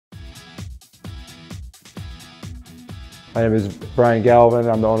My name is Brian Galvin.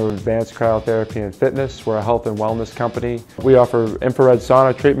 I'm the owner of Advanced Cryotherapy and Fitness. We're a health and wellness company. We offer infrared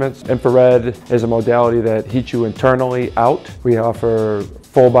sauna treatments. Infrared is a modality that heats you internally out. We offer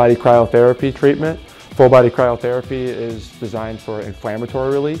full body cryotherapy treatment. Full body cryotherapy is designed for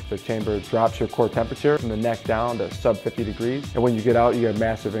inflammatory relief. The chamber drops your core temperature from the neck down to sub 50 degrees. And when you get out, you get a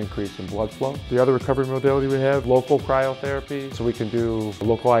massive increase in blood flow. The other recovery modality we have, local cryotherapy. So we can do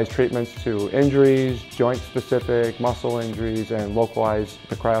localized treatments to injuries, joint specific, muscle injuries, and localize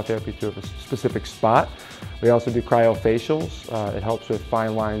the cryotherapy to a specific spot. We also do cryofacials. It helps with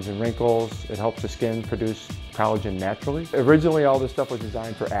fine lines and wrinkles. It helps the skin produce collagen naturally. Originally, all this stuff was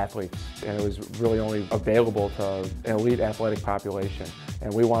designed for athletes, and it was really only available to an elite athletic population.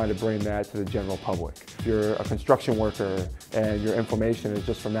 And we wanted to bring that to the general public. If you're a construction worker and your inflammation is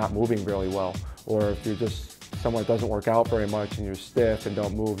just from not moving really well, or if you're just someone that doesn't work out very much and you're stiff and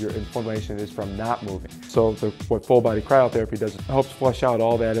don't move, your inflammation is from not moving. So what full body cryotherapy does, it helps flush out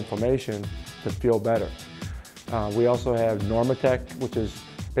all that inflammation to feel better. We also have Normatec, which is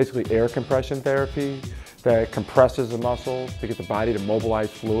basically air compression therapy that compresses the muscles to get the body to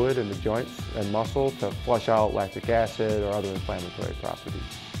mobilize fluid in the joints and muscle to flush out lactic acid or other inflammatory properties.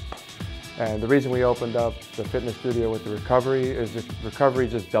 And the reason we opened up the fitness studio with the recovery is the recovery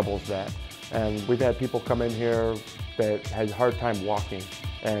just doubles that. And we've had people come in here that had a hard time walking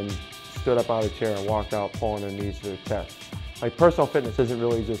and stood up out of a chair and walked out pulling their knees to their chest. Like, personal fitness isn't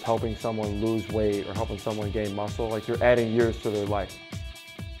really just helping someone lose weight or helping someone gain muscle. Like, you're adding years to their life.